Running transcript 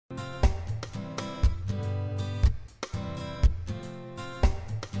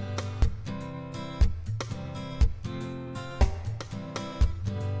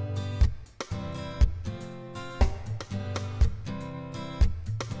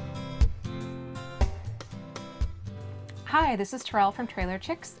Hi, this is Terrell from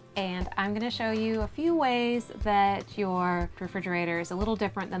Chix, and I'm going to show you a few ways that your refrigerator is a little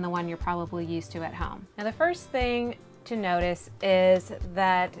different than the one you're probably used to at home. Now, the first thing to notice is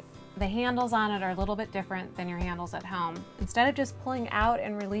that the handles on it are a little bit different than your handles at home. Instead of just pulling out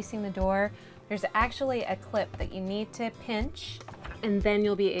and releasing the door, there's actually a clip that you need to pinch, and then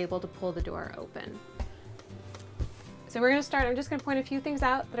you'll be able to pull the door open. So we're going to start, I'm just going to point a few things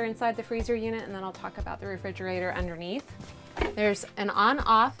out that are inside the freezer unit, and then I'll talk about the refrigerator underneath. There's an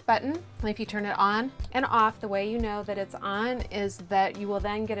on-off button. If you turn it on and off, the way you know that it's on is that you will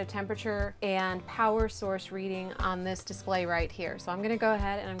then get a temperature and power source reading on this display right here. So I'm going to go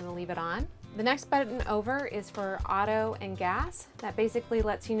ahead and I'm going to leave it on. The next button over is for auto and gas. That basically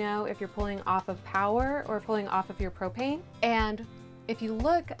lets you know if you're pulling off of power or pulling off of your propane. And if you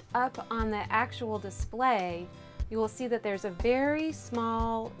look up on the actual display, you will see that there's a very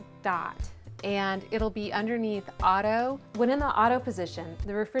small dot, and it'll be underneath auto. When in the auto position,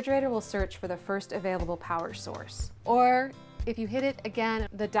 the refrigerator will search for the first available power source. Or if you hit it again,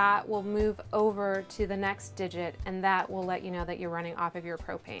 the dot will move over to the next digit, and that will let you know that you're running off of your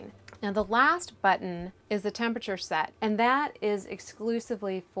propane. Now, the last button is the temperature set, and that is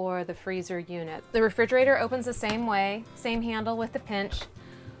exclusively for the freezer unit. The refrigerator opens the same way, same handle with the pinch.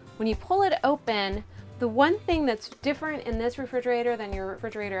 When you pull it open, the one thing that's different in this refrigerator than your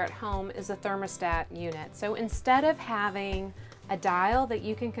refrigerator at home is the thermostat unit. So instead of having a dial that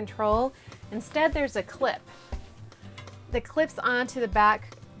you can control, instead there's a clip that clips onto the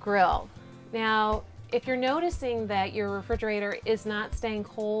back grill. Now, if you're noticing that your refrigerator is not staying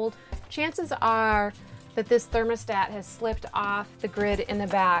cold, chances are that this thermostat has slipped off the grid in the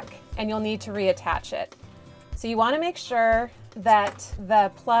back and you'll need to reattach it. So you want to make sure that the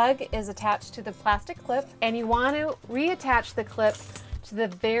plug is attached to the plastic clip, and you want to reattach the clip to the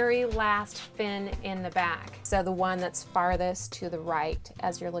very last fin in the back. So the one that's farthest to the right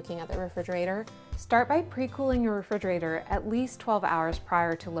as you're looking at the refrigerator. Start by pre-cooling your refrigerator at least 12 hours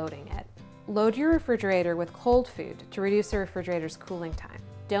prior to loading it. Load your refrigerator with cold food to reduce the refrigerator's cooling time.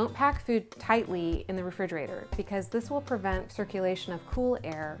 Don't pack food tightly in the refrigerator because this will prevent circulation of cool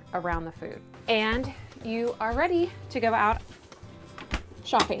air around the food. And you are ready to go out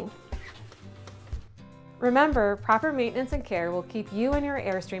shopping. Remember, proper maintenance and care will keep you and your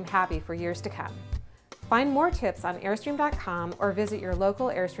Airstream happy for years to come. Find more tips on Airstream.com or visit your local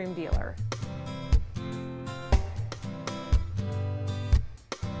Airstream dealer.